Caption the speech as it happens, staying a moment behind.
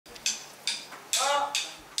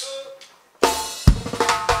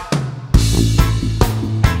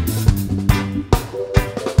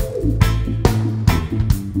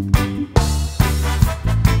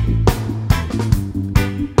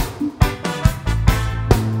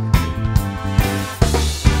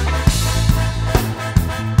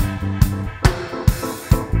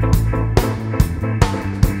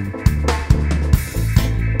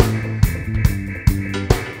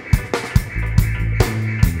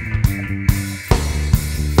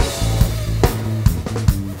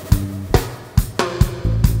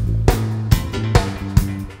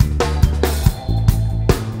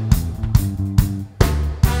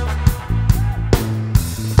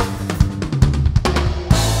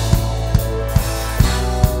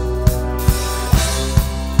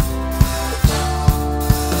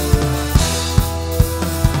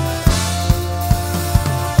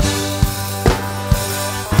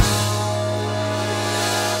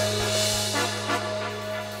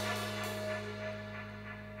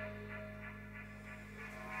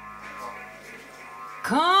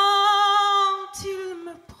Quand il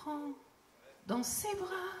me prend dans ses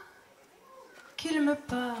bras, qu'il me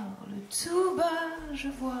parle tout bas, je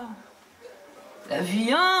vois la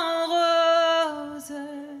vie en rose.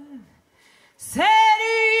 C'est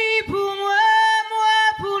lui pour moi, moi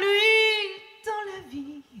pour lui dans la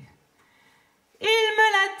vie. Il me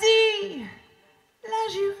l'a dit, l'a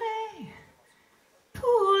juré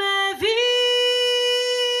pour la vie.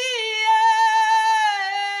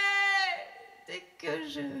 Dès que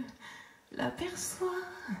je l'aperçois,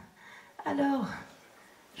 alors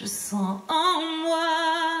je sens en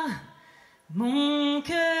moi mon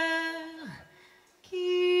cœur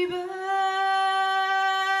qui bat.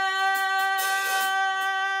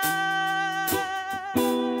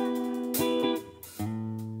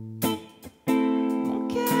 Mon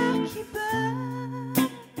cœur qui bat.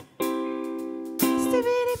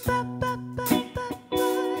 Stibidi pa pa pa pa pa.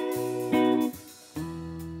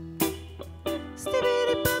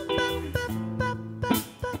 Stibidi pa pa pa pa pa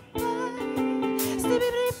pa pa.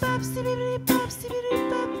 Stibidi pop, stibidi pop, stibidi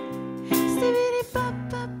pop, stibidi pop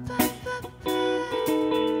pop pop pop pop.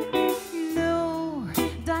 Know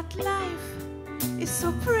that life is so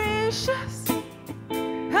precious.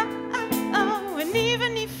 Oh, oh, oh. And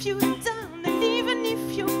even if you down, and even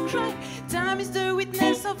if you cry, time is the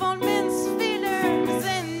witness of all men's feelings.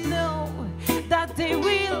 And know that they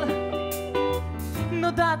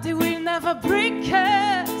will never break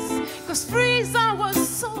us. 'Cause free is our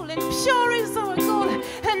soul and pure is our goal.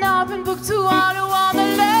 An open book to all who wanna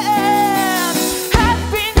learn. I've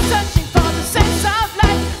been searching for the sense of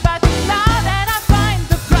life, but now that I find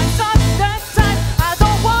the price of the time, I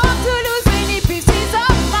don't want to lose any pieces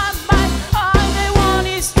of my mind. All they want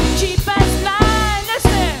is to keep us blind.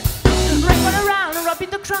 Listen, run around and rub in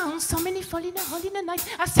the crown. So many fall in a hole in the night.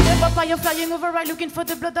 I see a papaya flying over, right, looking for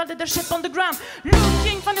the blood under the ship on the ground,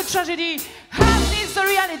 looking for the tragedy. Half is the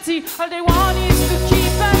reality. All they want is to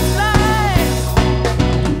keep us alive.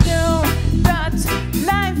 Know that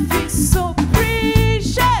life is so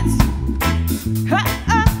precious. Oh,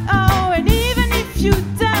 oh, oh. And even if you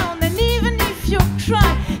down, and even if you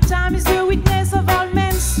cry, time is the witness of all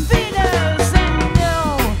men's feelings. And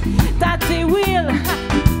know that they will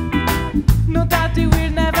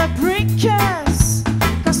never break us.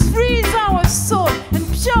 'Cause free is our soul and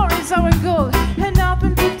pure is our goal. And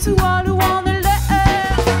open book to all who wanna learn.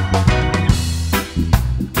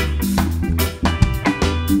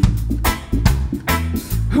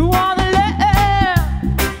 Who wanna learn.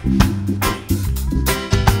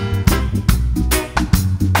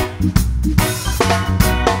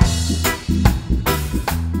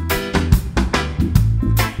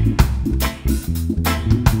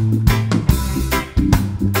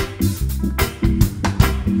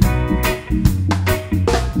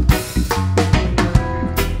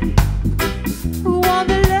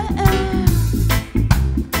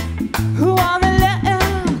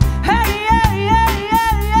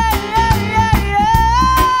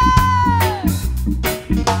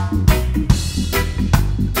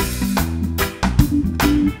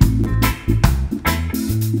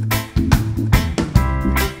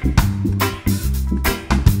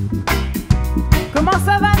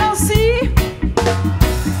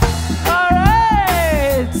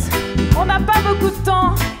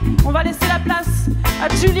 On va laisser la place à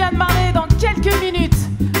Julian, Marley dans quelques minutes.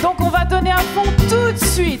 Donc on va donner un fond tout de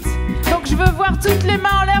suite. Donc je veux voir toutes les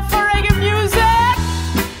mains en l'air for reggae music.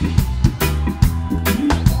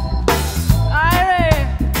 Allez.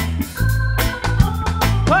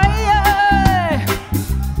 Ouais.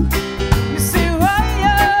 C'est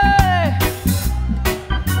ouais.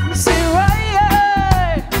 C'est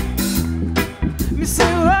ouais. Mais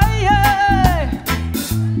c'est ouais.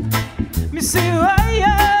 Mais c'est ouais.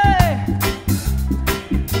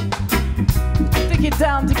 Take it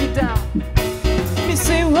down, take it down. Me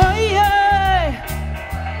say why,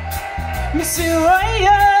 me say why,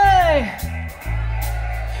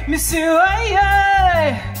 me say why.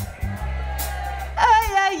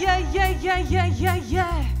 Aïe aïe aïe aïe aïe aïe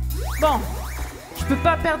aïe. Bon, je peux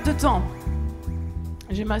pas perdre de temps.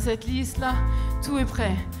 J'ai ma setlist là, tout est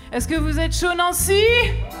prêt. Est-ce que vous êtes chaud, Nancy?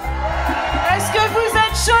 Est-ce que vous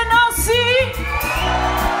êtes chaud, Nancy?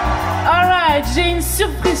 Alright, j'ai une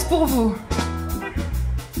surprise pour vous.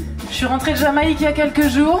 Je suis rentrée de Jamaïque il y a quelques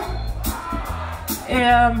jours et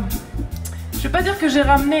je vais pas dire que j'ai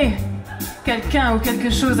ramené quelqu'un ou quelque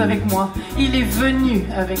chose avec moi. Il est venu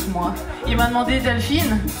avec moi. Il m'a demandé,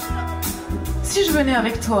 Delphine, si je venais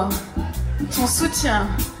avec toi, ton soutien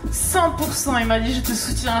 100%, il m'a dit je te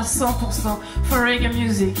soutiens à 100% for reggae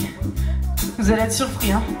music. Vous allez être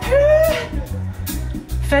surpris, hein.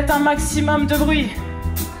 Faites un maximum de bruit.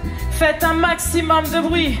 faites un maximum de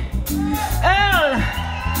bruit.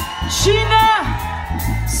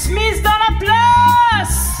 EARLCHINNASMITH dans la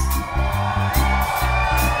place.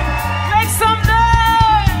 Make some noise.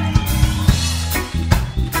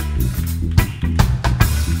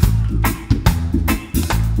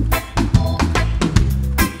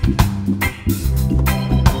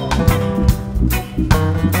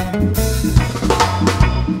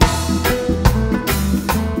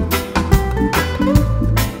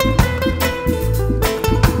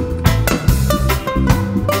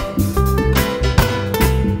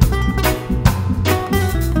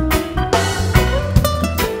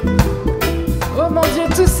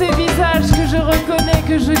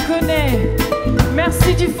 Que je connais.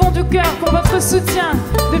 Merci du fond du cœur pour votre soutien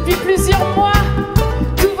depuis plusieurs mois.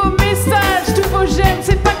 Tous vos messages, tous vos j'aime,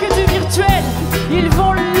 c'est pas que du virtuel, ils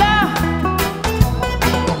vont là.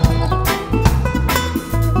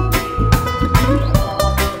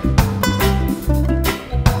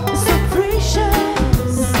 So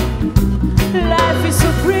precious, life is so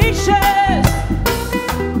precious,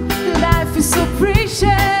 life is so precious.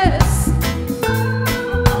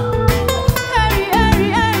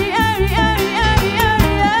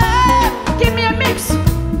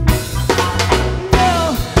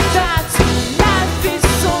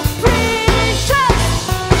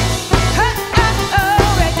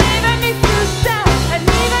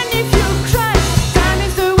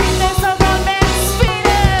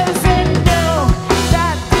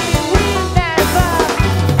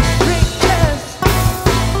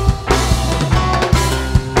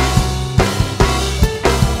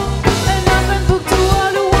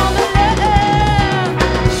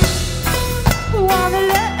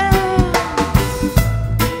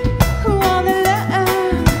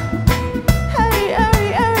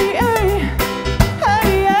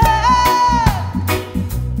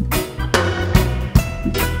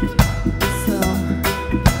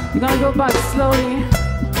 Back slowly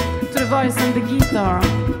to the voice and the guitar.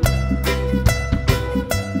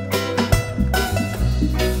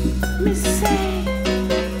 Me say,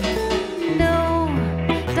 no,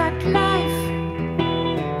 that life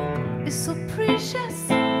is so precious.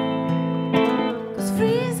 'Cause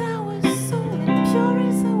free is our soul and pure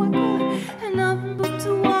is our goal, and nothing but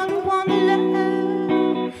to all who wanna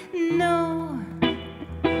learn. No,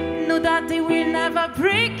 no, that they will never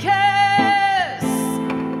break us.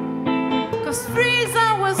 Free is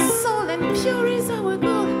our soul and pure is our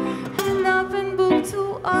goal, and open book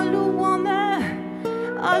to all who wanna,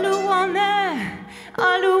 all who wanna,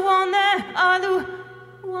 all who wanna, all who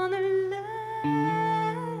wanna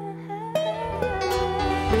learn.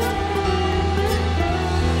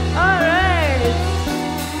 All right.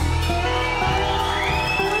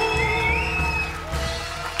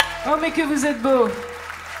 Oh mais que vous êtes beaux.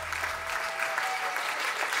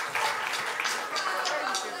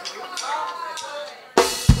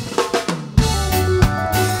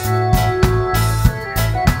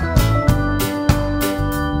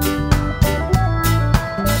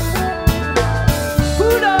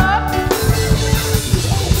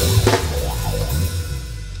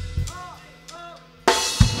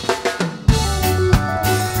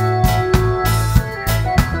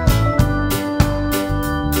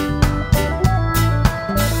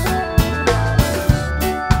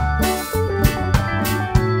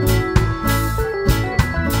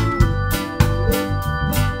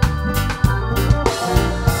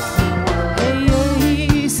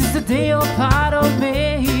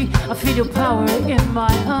 Your power in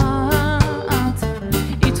my heart.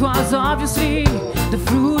 It was obviously the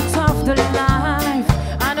fruit of the life.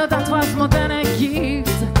 I know that was more than a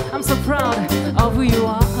gift. I'm so proud of who you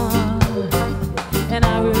are, and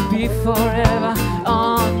I will be forever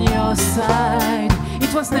on your side.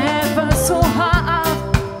 It was never so hard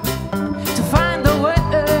to find the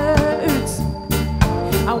words.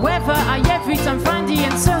 However, I every time find the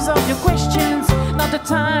answers of your questions. Not the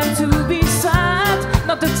time to be sad,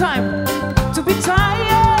 not the time to be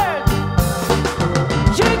tired.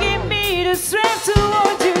 You give me the strength to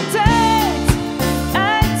hold you tight.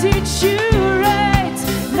 I teach you right,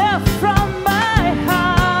 love from my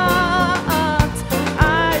heart.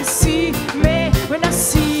 I see me when I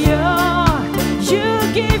see you. You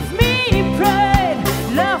give me pride,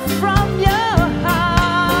 love from your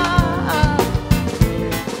heart.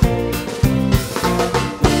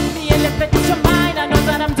 Me elevate your mind. I know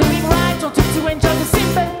that I'm doing right. Don't you to enjoy the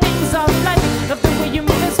simple things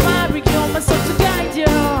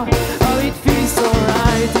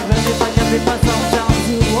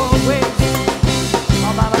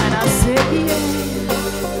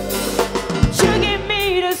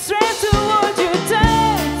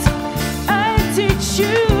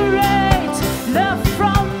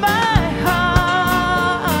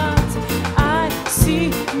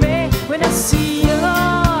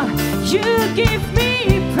give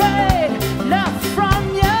me pride, love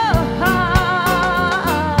from your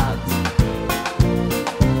heart.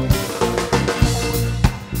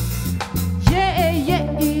 Yeah, yeah,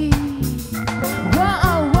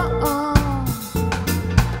 whoa, whoa,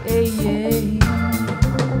 yeah.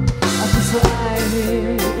 I just like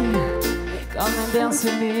come and dance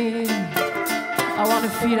with me. I wanna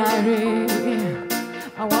feel irate.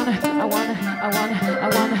 I wanna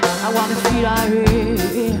feel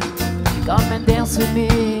irate. Come and dance with me.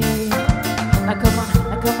 Now come on,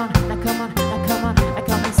 now come on, now come on, now come on, now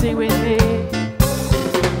come and sing with me.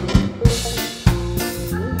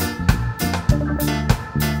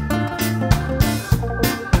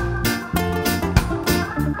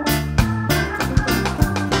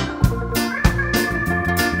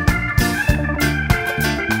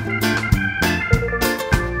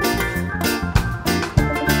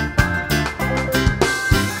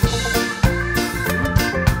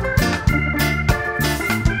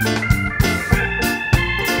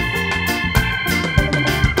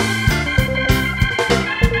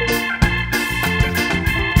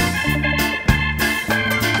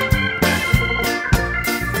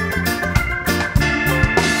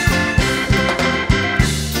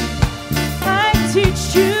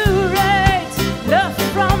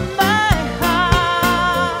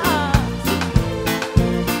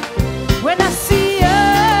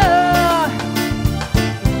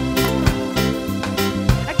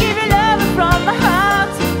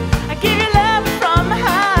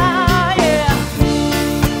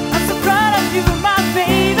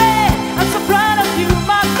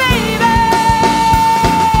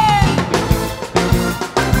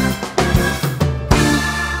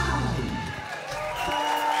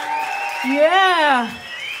 Yeah!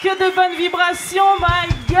 Que de bonnes vibrations, my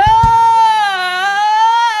God!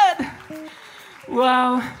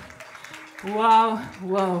 Wow! Wow!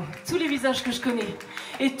 Wow! Tous les visages que je connais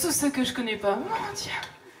et tous ceux que je connais pas. Oh mon Dieu!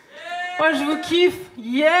 Moi, je vous kiffe!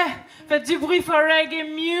 Yeah! Faites du bruit for reggae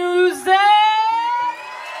music!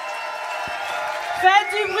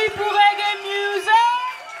 Faites du bruit pour reggae music!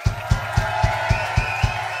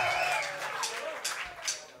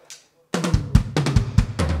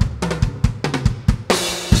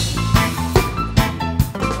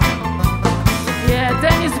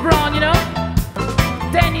 Dennis Brown, you know?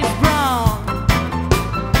 Dennis Brown.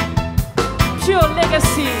 Pure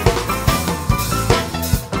legacy.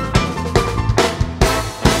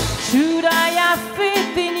 Should I have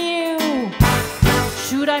faith in you?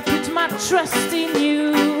 Should I put my trust in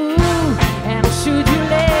you? And should you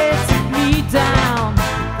let me down?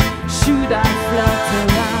 Should I float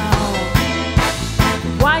around?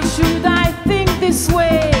 Why should I think this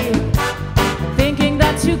way? Thinking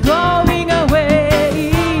that you're going away.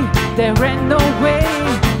 There ain't no way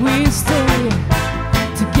we'll stay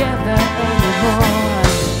together anymore.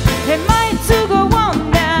 Am I to go on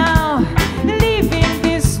now, living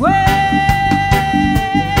this way?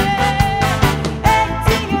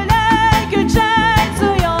 Acting like a child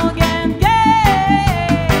so young and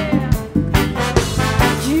gay.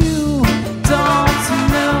 You don't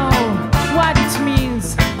know what it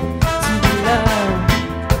means to be loved.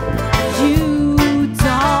 You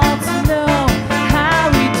don't know how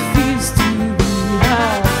it feels to be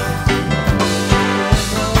loved.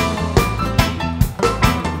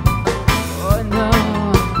 Oh no,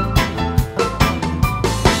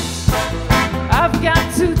 I've got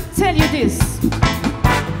to tell you this.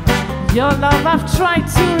 Your love I've tried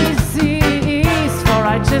to resist, for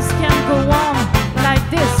I just can't go on like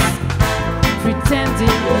this,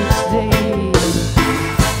 pretending each day.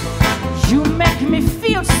 You make me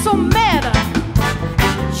feel so mad.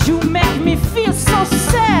 You make me feel so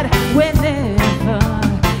sad whenever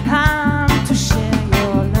I'm to share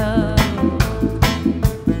your love.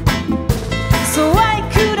 So why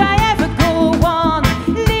could I ever go on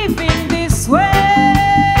living this way?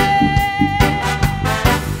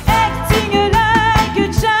 Acting like a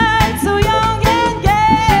child so young and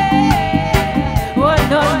gay. Oh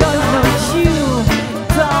no, no, no, you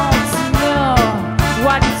don't know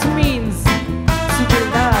what it means to be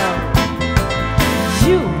loved.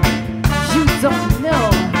 You don't know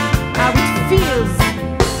how it feels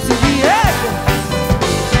to be heard.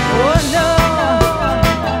 Oh no,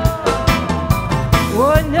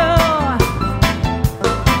 oh no,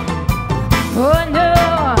 oh no,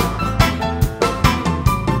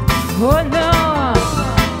 oh no.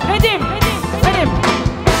 Let him, let him.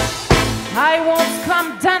 I won't come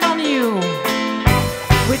down on you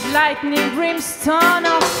with lightning, brimstone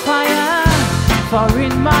of fire, for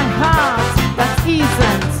in my heart that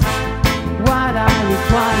isn't what I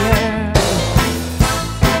require.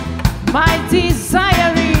 My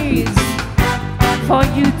desire is for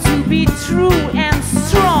you to be true and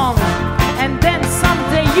strong, and then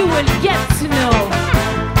someday you will get to know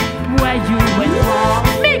where you went wrong.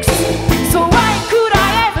 Mix. So why could I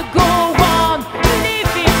ever go on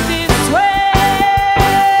living this way,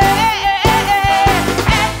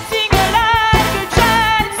 acting like a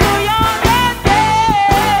child so young and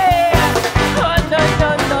dead? Oh no, no,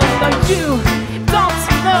 no, no, you don't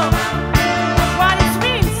know what it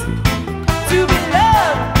means to be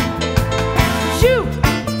loved. You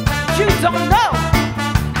don't know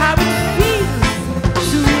how it feels to be loved.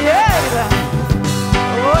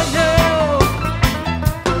 Oh no,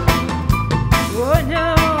 oh no,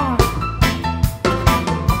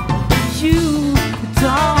 you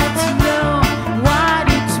don't know what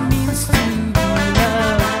it means to be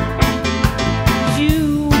loved. You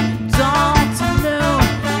don't know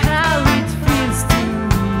how it feels to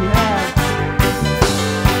be loved.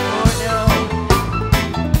 Oh no,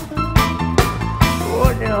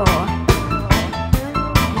 oh no.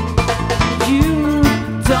 You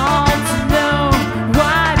don't know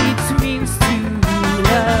what it means to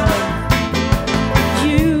love.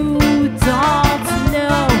 You don't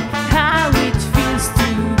know how it feels to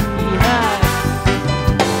be loved.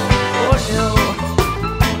 Oh no,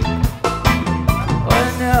 oh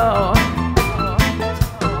no.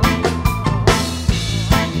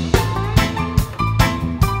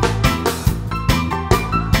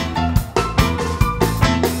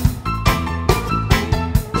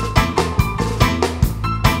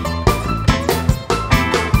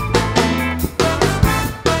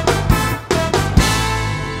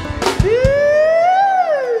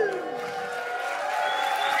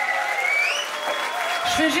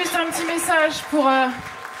 Je fais juste un petit message pour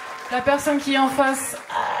la personne qui est en face.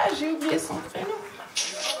 Ah, j'ai oublié son prénom.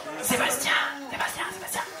 Sébastien.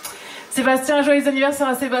 Sébastien, joyeux anniversaire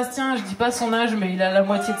à Sébastien. Je dis pas son âge, mais il a la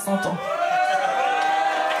moitié de 100 ans.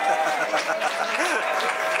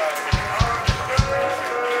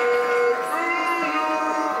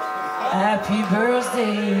 Happy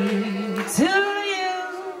birthday to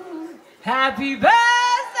you. Happy birthday,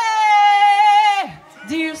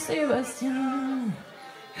 dear Sébastien.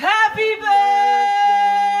 Happy birthday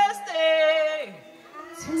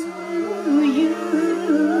to you.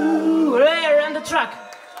 Right on the track.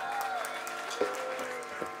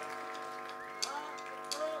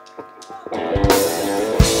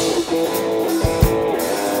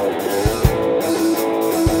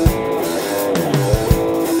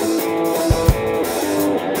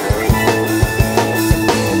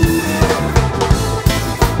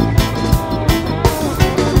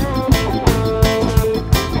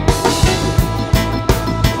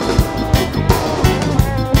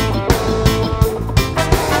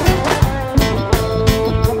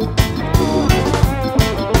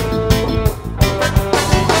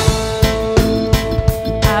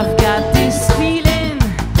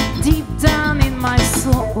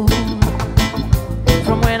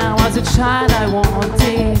 Child, I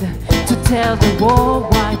wanted to tell the whole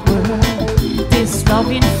wide world this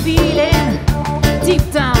loving feeling deep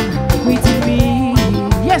down within me.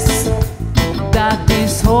 Yes, that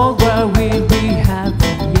this whole world will be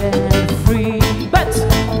happy and free. But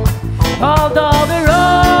although the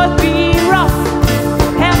road be rough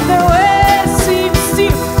and the way seems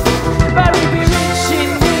steep, but we'll be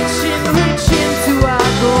reaching to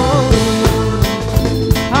our goal.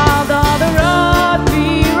 Although the road be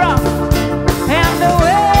rough and the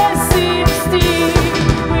way seems steep,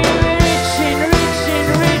 we'll be reaching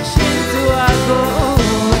to our goal.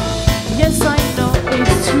 Yes, I know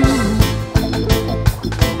it's true.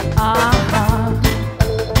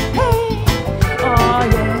 Hey, oh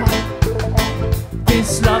yeah. This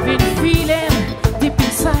loving feeling deep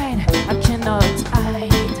inside, I cannot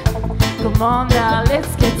hide. Come on now,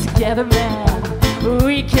 let's get together, man.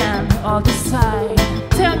 We can all decide.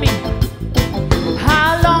 Tell me,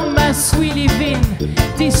 how long must we live in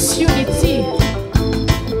this unity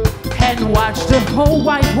and watch the whole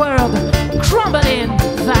wide world crumble in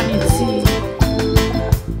vanity?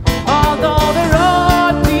 Although the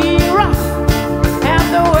road be rough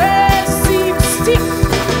and the way seems steep,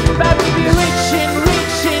 but we'll be reaching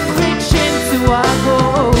to our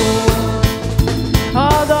goal.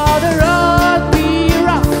 Although the road be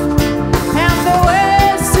rough and the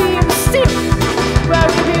way seems steep, but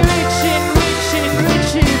we'll be reaching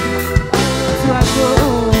to our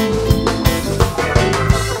goal.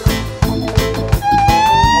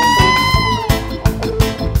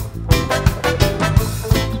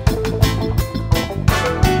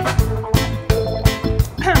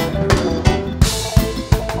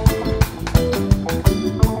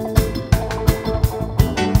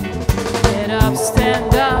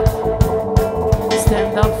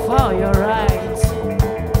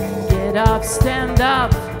 up, stand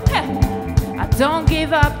up. I don't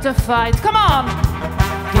give up the fight. Come on!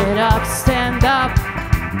 Get up, stand up.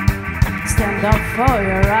 Stand up for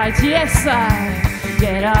your rights. Yes, I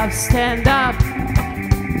get up, stand up.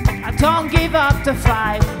 I don't give up the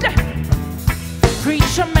fight.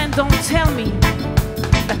 Preacher man, don't tell me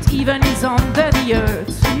that even is under the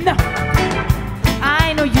earth. No,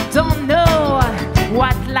 I know you don't know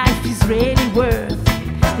what life is really worth.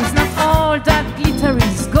 It's not all that glitter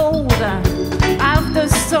is gold. I've the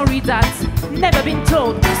story that's never been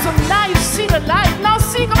told. So now you see the light. Now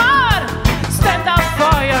see, come on, stand up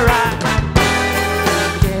for your right.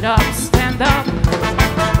 Get up, stand up.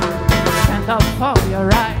 Stand up for your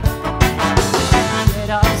right. Get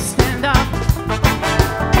up, stand up.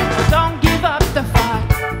 Don't give up the fight.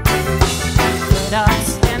 Get up,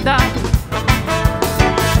 stand up.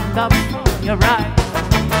 Stand up for your right.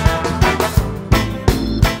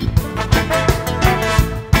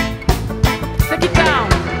 Take it down.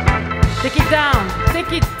 Take it down.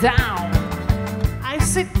 Take it down. I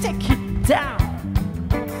said take it down.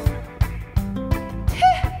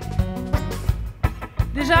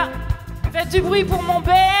 Déjà, faites du bruit pour mon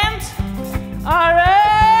band. All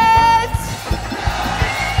right.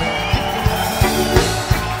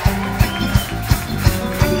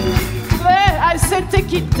 I said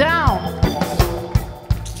take it down.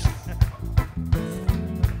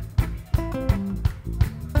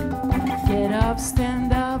 Get up,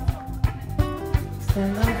 stand up.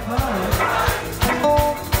 Stand up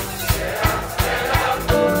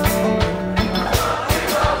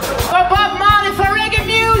for Bob Marley, for reggae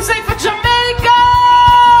music, for Jamaica.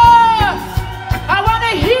 I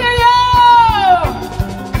wanna hear you.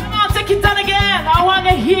 Come on, take it down again. I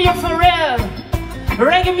wanna hear you for real.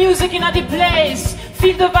 Reggae music in a deep place.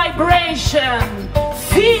 Feel the vibration.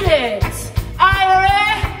 Feel it. Ira.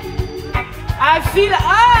 I feel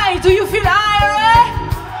I. Do you feel Ira?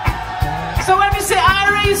 So when we say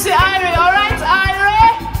Ira, you say Ira. All right, Ira.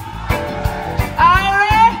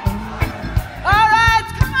 Ira. All right,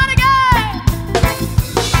 come on again.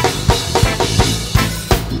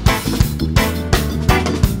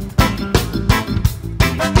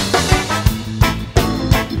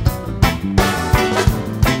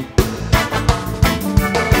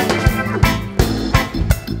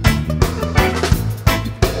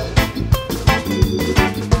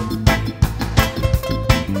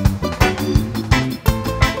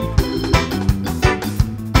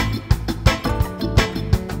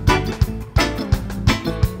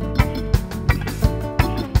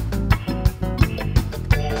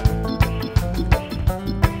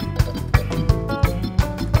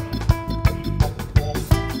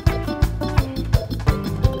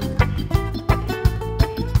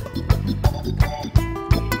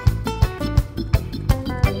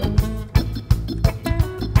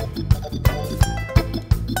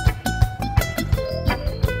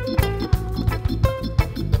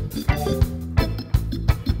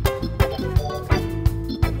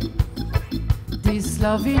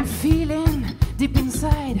 Loving feeling deep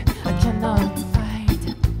inside, I cannot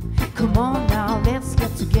hide. Come on now, let's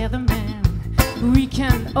get together, man. We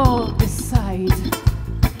can all decide.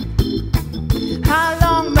 How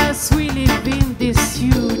long must we live in this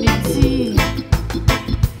unity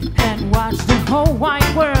and watch the whole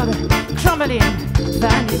wide world crumbling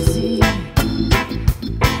vanity?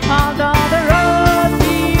 Although the road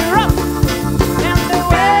be rough and the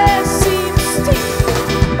way seems steep,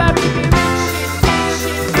 but we be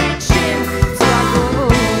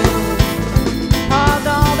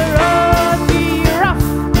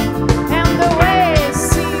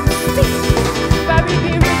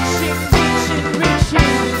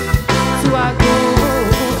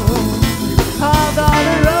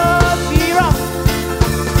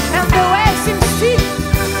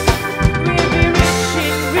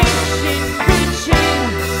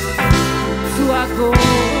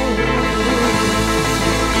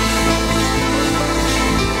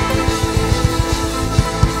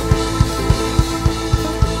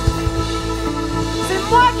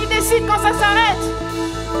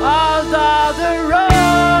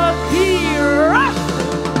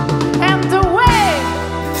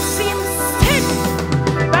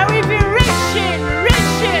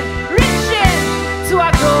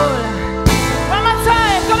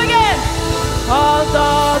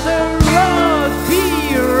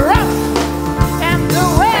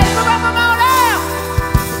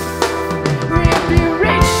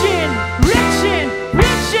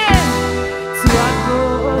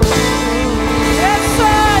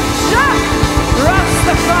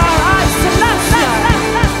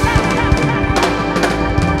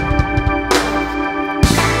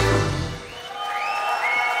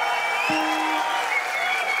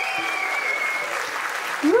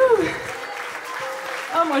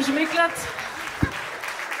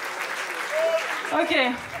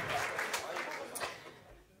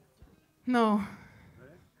No.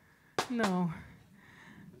 No.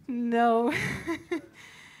 No.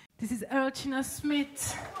 This is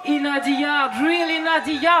EARLCHINNASMITH in the yard, really in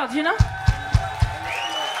the yard, you know?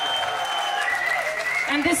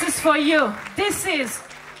 And this is for you. This is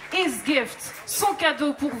his gift, son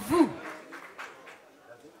cadeau pour vous.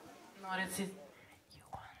 No, that's it. You're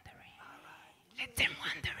wondering. Let them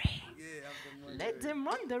wondering. Let them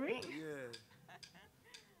wondering.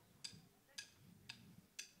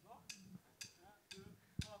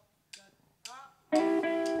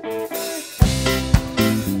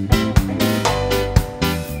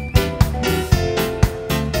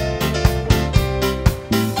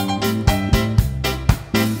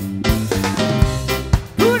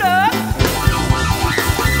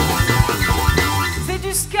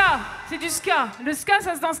 C'est du ska. Le ska,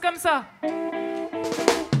 ça se danse comme ça.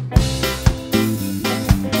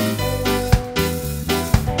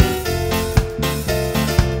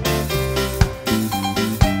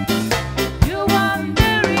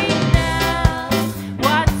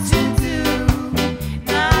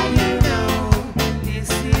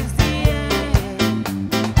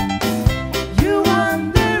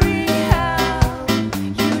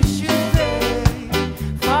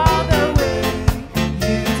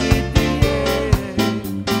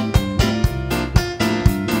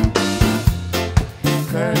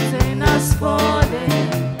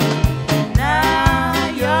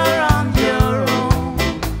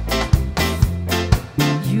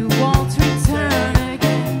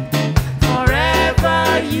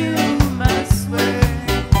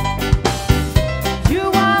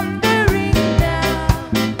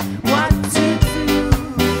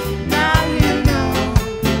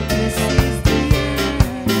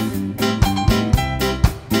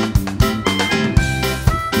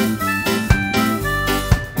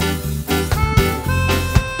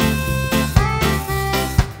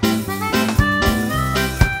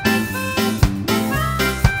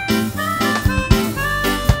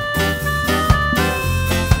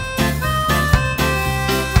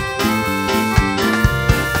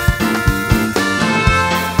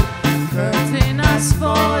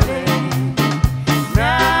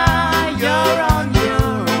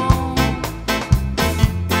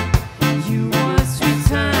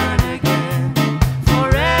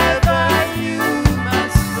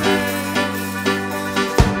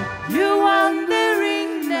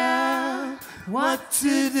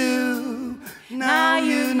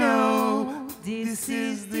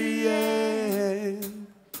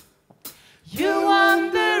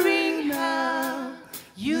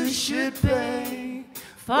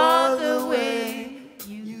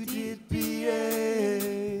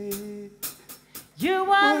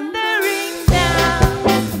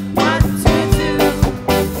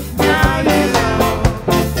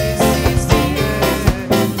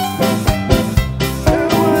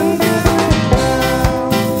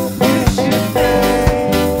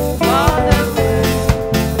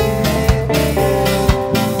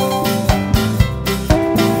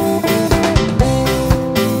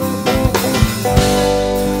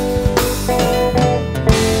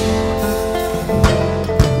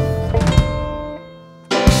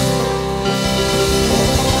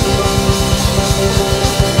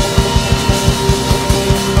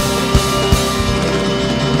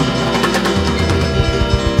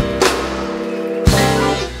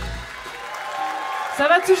 Ça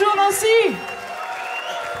va toujours, Nancy?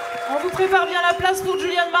 On vous prépare bien la place pour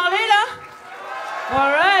Julian Marley, là?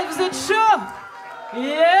 Alright, vous êtes chaud?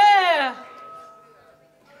 Yeah!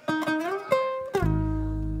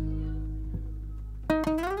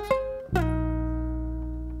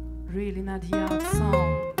 Really not the art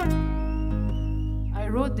song. I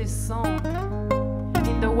wrote this song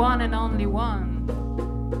in the one and only one,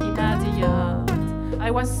 in the yard. I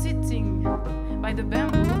was sitting by the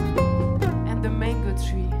bamboo and the mango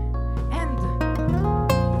tree, and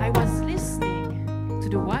I was listening to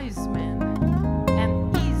the wise man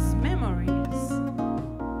and his memories.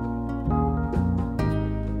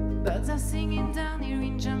 Birds are singing down here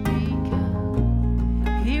in Jamaica.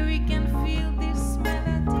 Here we can feel these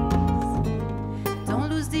melodies. Don't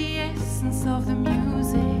lose the essence of the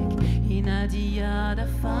music. In the yard I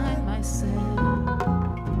find myself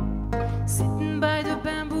sitting by the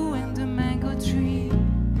bamboo and the mango tree,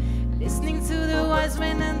 listening to the wise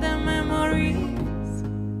men and their memories.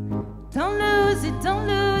 Don't lose it,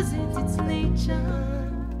 it's nature.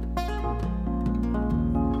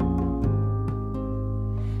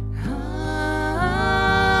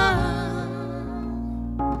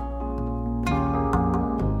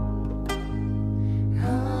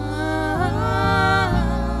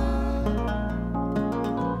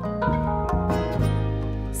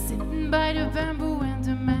 Sitting by bamboo and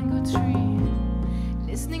the mango tree,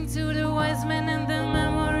 listening to the wise men and their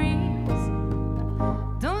memories.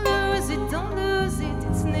 Don't lose it,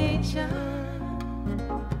 it's nature.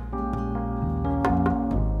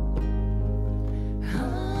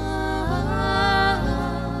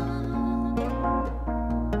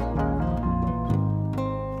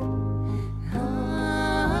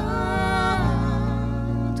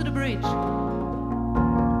 To the bridge.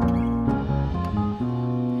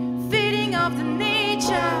 Feeding off the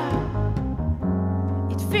nature,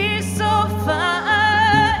 it feels so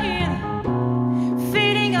fine.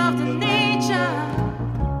 Feeding off the nature,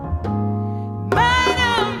 mine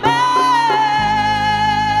oh mine.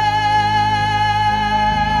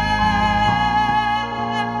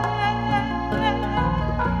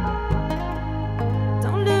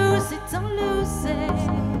 Don't lose it,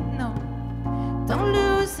 no. Don't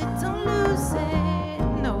lose it,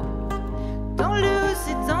 no. Don't lose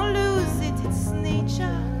it, it's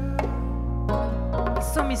nature.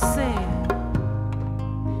 So me say,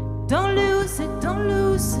 don't lose it, don't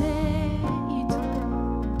lose it.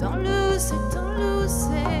 Don't lose it,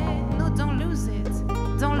 no, don't lose it.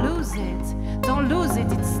 Don't lose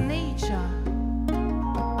it, it's nature.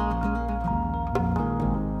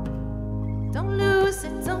 Don't lose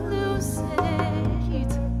it, don't lose it.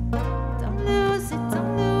 Don't lose it,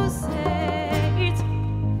 don't lose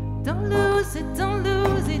it. Don't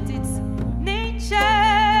lose it, it's nature.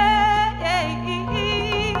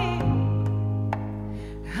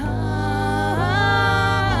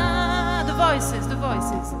 The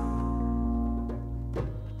voices.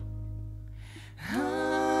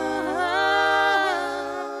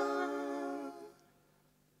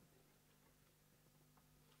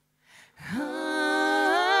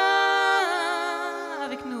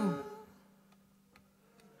 Avec nous.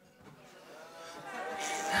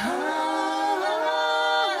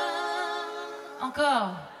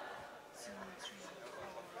 Encore.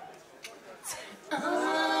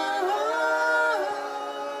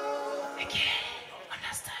 One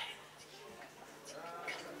last time.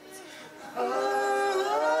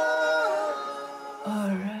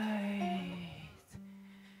 All right.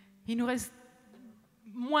 Il nous reste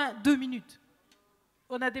moins 2 minutes.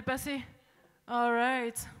 On a dépassé. All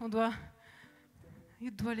right.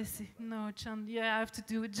 Il doit laisser. No, Chant. Yeah, I have to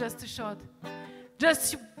do it. Just a shot.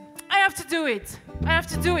 I have to do it.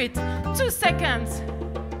 2 seconds.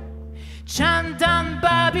 Chant down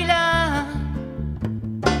Babylon.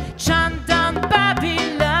 Chant down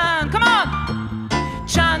Babylon. Come on.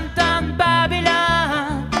 Chant down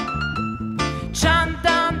Babylon. Chant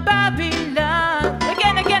down Babylon.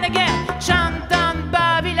 Again. Chant down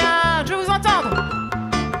Babylon. Je veux vous entendre.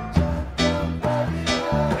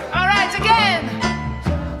 All right, again.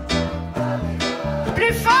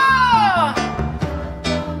 Plus fort.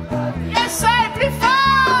 Plus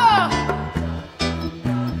fort.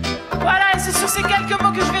 Voilà, et c'est sur ces quelques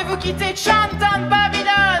mots que je vais vous quitter. Chant down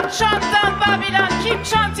Babylon, keep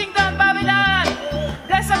chanting down Babylon.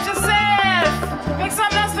 Bless up yourself, make some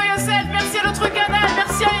dance for yourself. Merci à l'autre canal,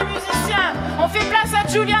 merci à les musiciens. On fait place à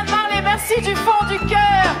Julian, Marley, merci du fond du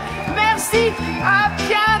cœur. Merci, à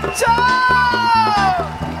bientôt.